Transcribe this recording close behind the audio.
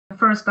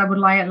first I would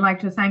like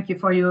to thank you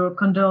for your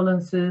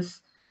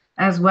condolences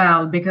as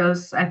well,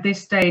 because at this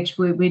stage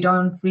we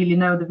don't really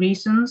know the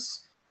reasons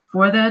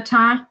for the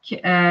attack,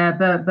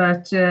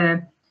 but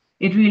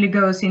it really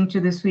goes into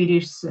the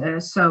Swedish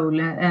soul,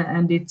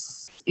 and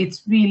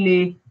it's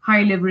really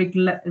highly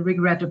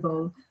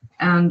regrettable.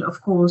 And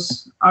of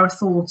course, our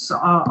thoughts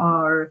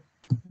are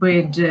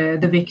with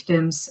the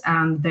victims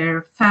and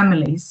their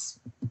families.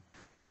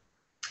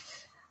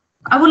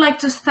 I would like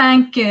to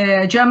thank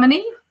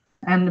Germany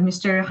and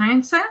Mr.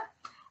 Heinze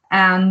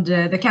and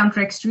the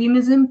Counter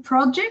Extremism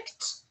Project,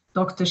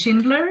 Dr.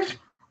 Schindler,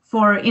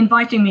 for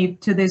inviting me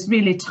to this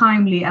really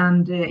timely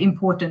and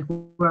important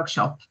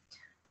workshop.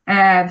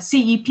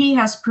 CEP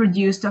has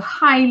produced a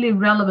highly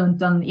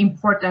relevant and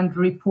important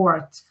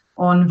report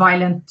on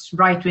violent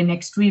right-wing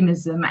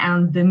extremism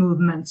and the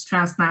movement's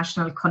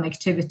transnational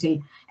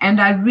connectivity.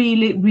 And I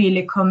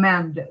really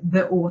commend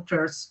the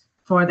authors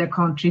for their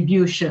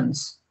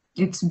contributions.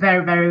 It's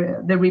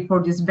the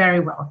report is very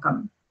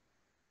welcome.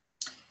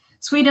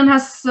 Sweden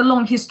has a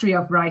long history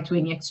of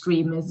right-wing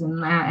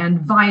extremism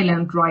and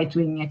violent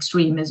right-wing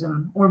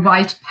extremism, or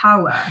white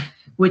power,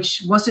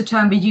 which was a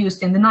term we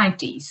used in the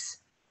 90s,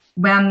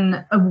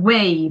 when a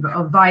wave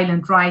of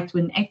violent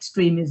right-wing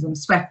extremism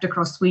swept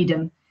across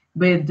Sweden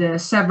with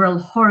several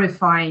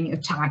horrifying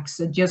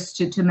attacks. Just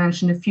to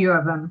mention a few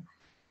of them.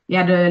 We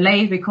had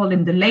we called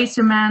him the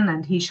Laser Man,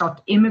 and he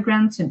shot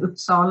immigrants in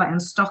Uppsala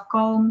and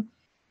Stockholm.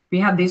 We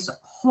had this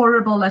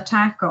horrible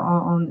attack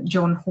on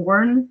John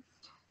Horn,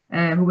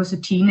 who was a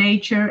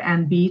teenager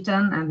and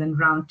beaten and then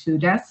drowned to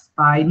death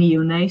by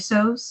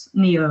neo-Nazis,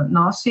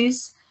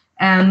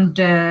 and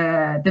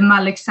the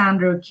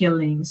Alexander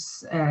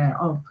killings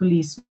of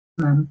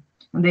policemen,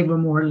 and they were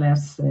more or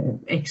less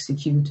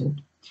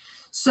executed.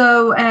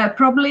 So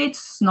probably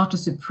it's not a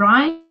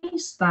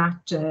surprise that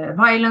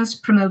violence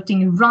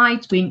promoting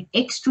right-wing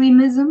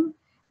extremism,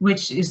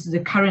 which is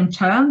the current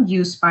term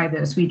used by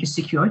the Swedish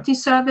Security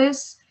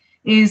Service,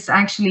 is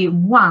actually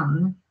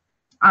 1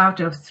 out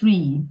of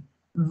 3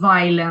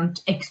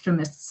 violent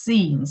extremist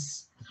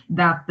scenes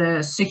that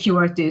the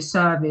Security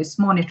Service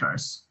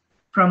monitors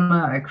from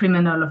a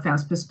criminal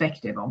offense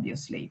perspective,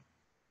 obviously.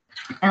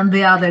 And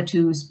the other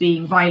 2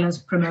 being violence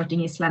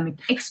promoting Islamic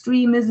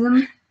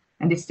extremism,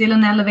 and it's still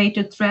an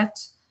elevated threat,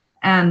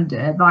 and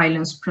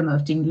violence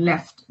promoting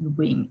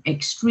left-wing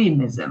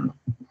extremism.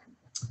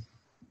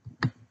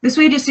 The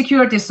Swedish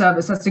Security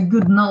Service has a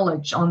good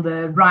knowledge on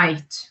the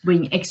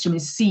right-wing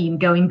extremist scene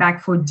going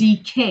back for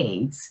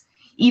decades,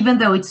 even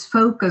though its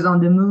focus on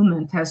the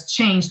movement has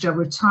changed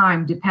over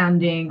time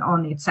depending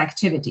on its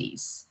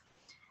activities.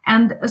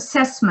 And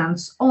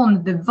assessments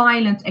on the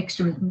violent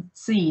extremist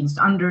scenes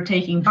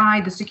undertaken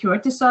by the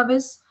Security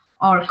Service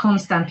are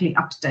constantly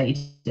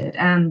updated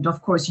and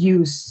of course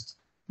used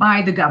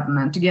by the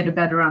government to get a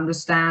better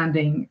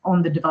understanding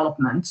on the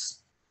developments.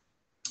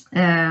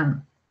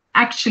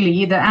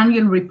 Actually, the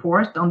annual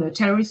report on the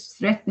terrorist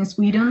threat in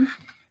Sweden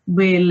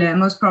will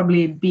most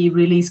probably be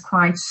released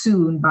quite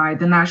soon by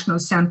the National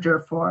Center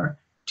for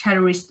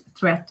Terrorist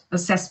Threat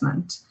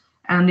Assessment.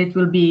 And it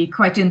will be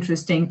quite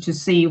interesting to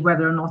see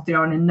whether or not there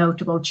are any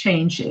notable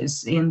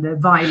changes in the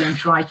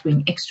violent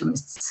right-wing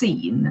extremist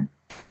scene.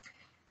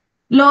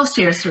 Last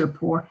year's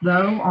report,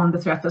 though, on the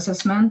threat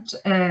assessment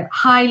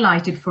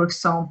highlighted, for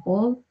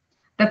example,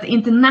 that the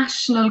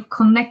international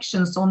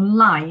connections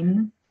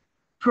online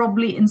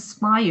probably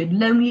inspired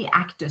lonely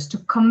actors to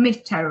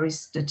commit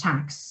terrorist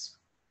attacks,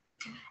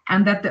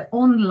 and that the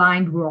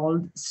online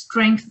world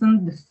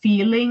strengthened the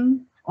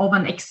feeling of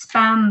an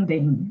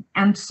expanding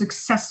and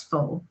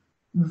successful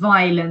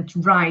violent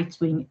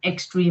right-wing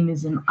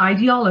extremism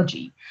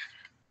ideology.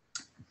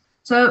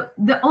 So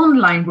the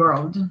online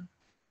world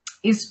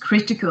is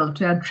critical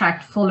to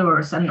attract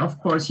followers, and of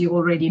course you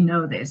already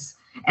know this,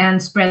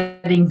 and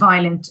spreading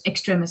violent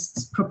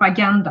extremist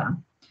propaganda.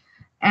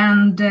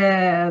 And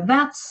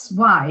that's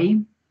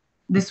why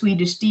the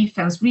Swedish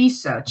Defense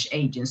Research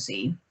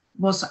Agency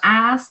was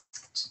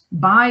asked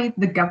by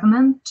the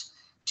government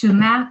to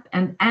map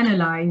and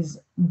analyze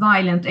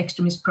violent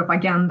extremist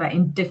propaganda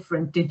in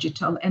different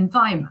digital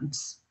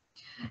environments.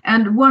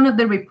 And one of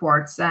the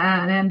reports,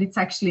 and it's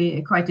actually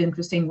a quite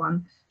interesting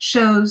one,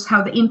 shows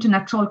how the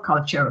internet troll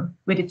culture,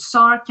 with its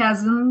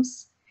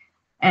sarcasms,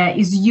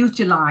 is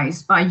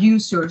utilized by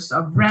users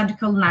of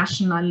radical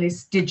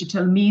nationalist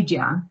digital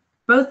media,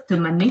 both to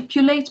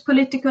manipulate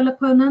political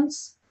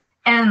opponents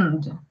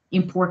and,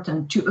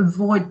 important, to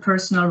avoid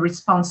personal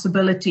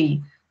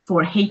responsibility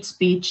for hate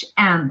speech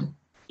and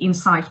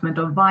incitement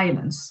of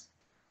violence.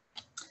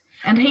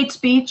 And hate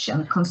speech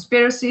and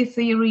conspiracy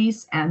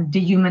theories and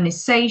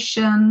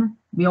dehumanization,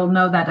 we all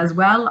know that as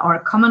well, are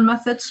common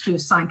methods to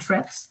assign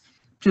threats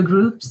to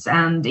groups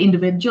and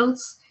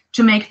individuals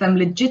to make them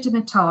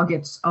legitimate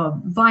targets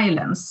of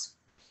violence.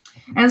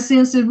 And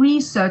since the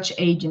research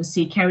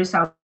agency carries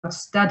out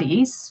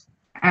studies,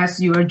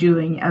 as you are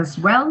doing as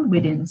well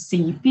within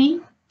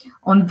CEP,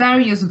 on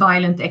various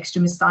violent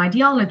extremist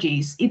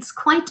ideologies, it's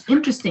quite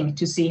interesting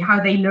to see how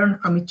they learn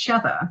from each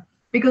other,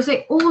 because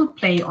they all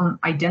play on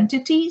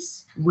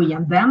identities, we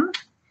and them,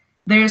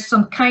 There's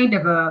some kind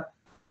of a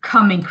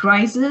coming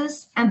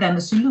crisis and then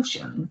a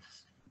solution.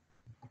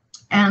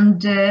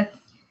 And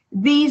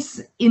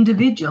these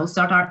individuals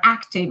that are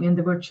active in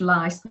the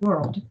virtualized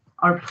world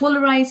are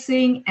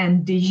polarizing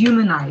and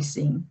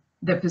dehumanizing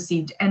the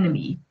perceived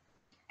enemy.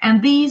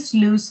 And these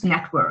loose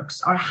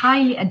networks are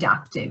highly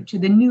adaptive to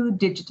the new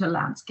digital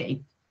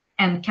landscape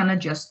and can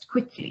adjust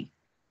quickly.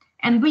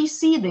 And we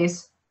see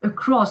this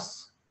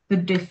across the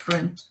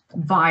different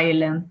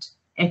violent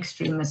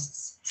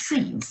extremist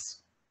scenes.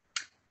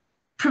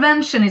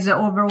 Prevention is an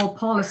overall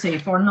policy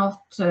for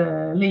not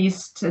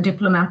least a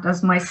diplomat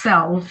as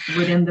myself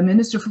within the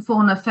Ministry for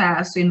Foreign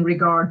Affairs in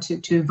regard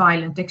to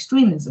violent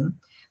extremism.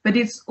 But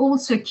it's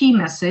also a key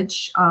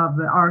message of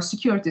our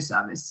security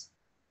service.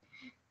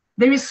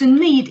 There is a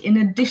need, in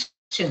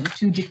addition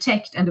to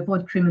detect and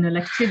avoid criminal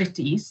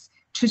activities,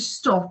 to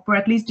stop or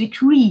at least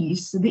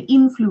decrease the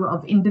inflow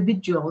of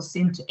individuals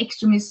into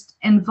extremist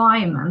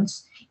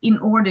environments in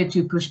order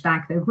to push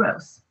back their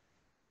growth.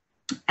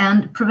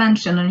 And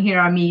prevention, and here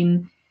I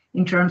mean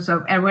in terms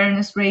of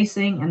awareness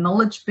raising and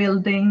knowledge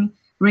building,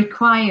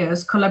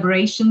 requires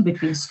collaboration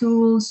between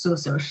schools,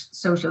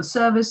 social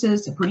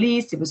services, the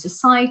police, civil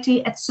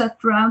society,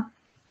 etc.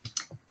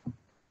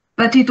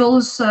 But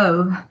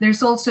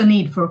there's also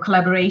need for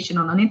collaboration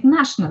on an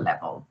international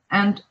level.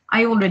 And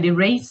I already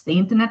raised the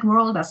internet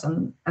world as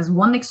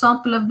one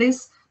example of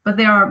this, but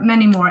there are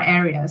many more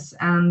areas.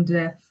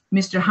 And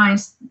Mr.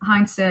 Heinz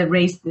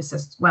raised this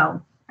as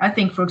well. I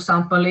think, for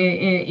example,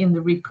 in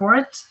the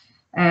report,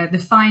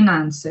 the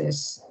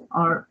finances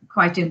are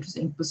quite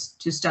interesting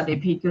to study,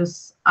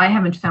 because I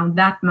haven't found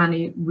that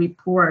many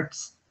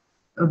reports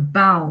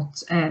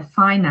about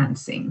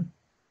financing.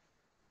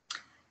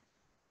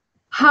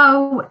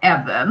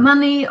 However,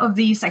 many of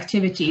these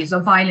activities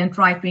of violent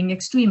right-wing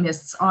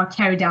extremists are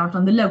carried out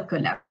on the local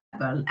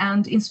level.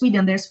 And in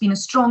Sweden, there's been a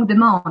strong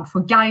demand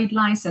for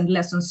guidelines and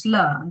lessons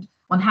learned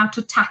on how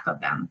to tackle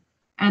them.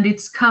 And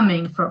it's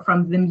coming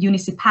from the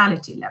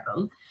municipality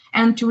level.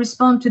 And to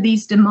respond to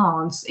these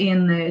demands,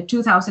 in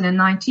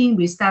 2019,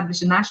 we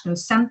established a national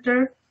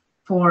center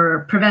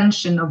for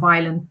prevention of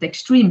violent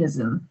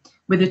extremism,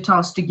 with a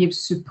task to give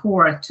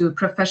support to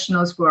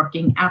professionals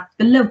working at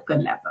the local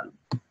level.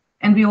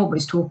 And we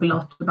always talk a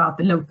lot about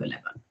the local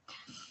level.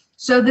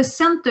 So the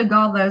center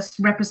gathers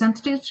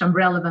representatives from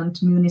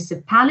relevant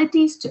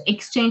municipalities to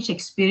exchange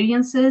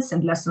experiences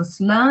and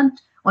lessons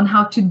learned on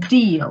how to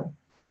deal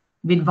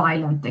with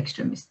violent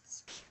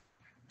extremists.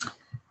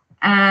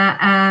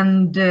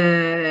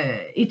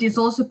 It is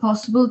also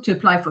possible to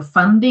apply for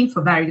funding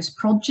for various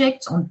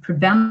projects on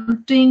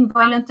preventing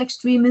violent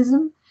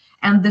extremism.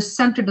 And the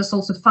center does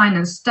also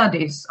finance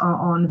studies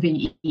on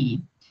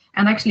VE.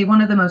 And actually,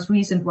 one of the most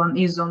recent one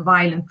is on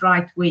violent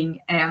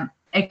right-wing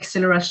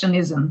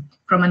accelerationism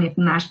from an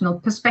international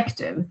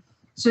perspective.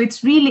 So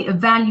it's really a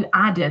value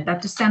added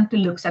that the center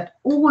looks at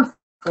all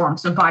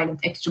forms of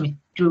violent extremist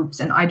groups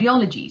and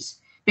ideologies,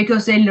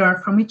 because they learn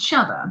from each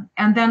other.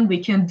 And then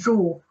we can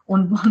draw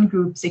on one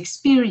group's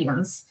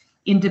experience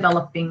in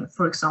developing,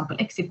 for example,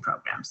 exit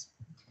programs.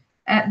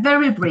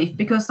 Very brief,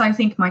 because I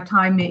think my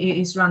time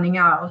is running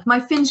out. My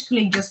Finnish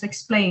colleague just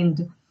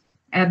explained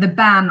the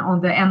ban on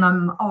the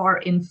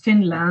NMR in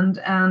Finland,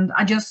 and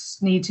I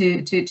just need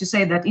to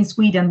say that in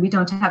Sweden we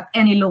don't have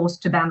any laws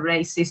to ban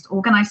racist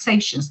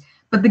organizations,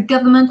 but the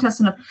government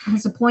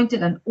has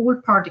appointed an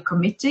all-party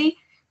committee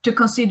to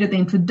consider the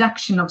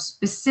introduction of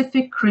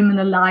specific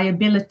criminal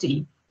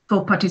liability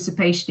for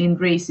participation in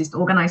racist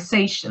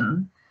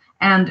organization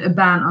and a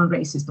ban on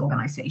racist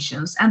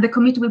organizations. And the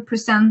committee will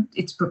present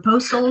its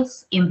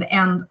proposals in the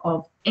end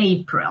of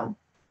April.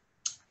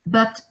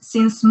 But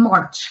since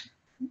March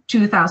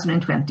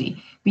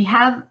 2020, we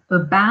have a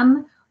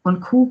ban on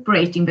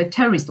cooperating with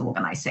terrorist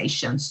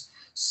organizations.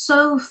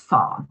 So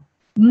far,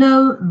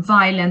 no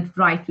violent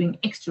right-wing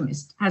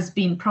extremist has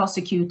been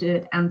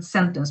prosecuted and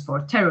sentenced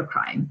for terror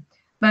crime.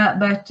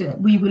 But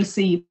we will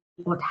see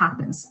what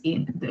happens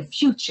in the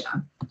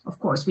future. Of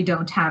course, we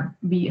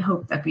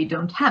hope that we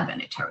don't have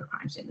any terror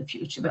crimes in the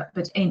future,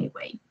 but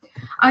anyway.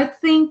 I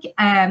think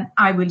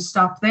I will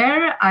stop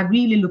there. I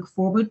really look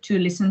forward to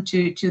listen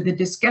to the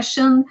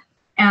discussion.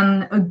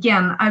 And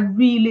again, I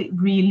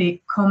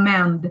really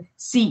commend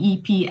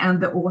CEP and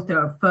the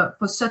author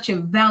for such a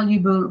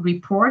valuable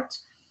report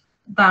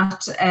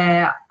that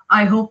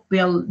I hope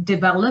will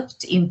develop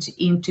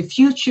into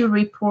future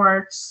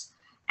reports.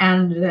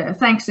 And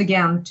thanks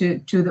again to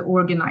the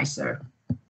organizer.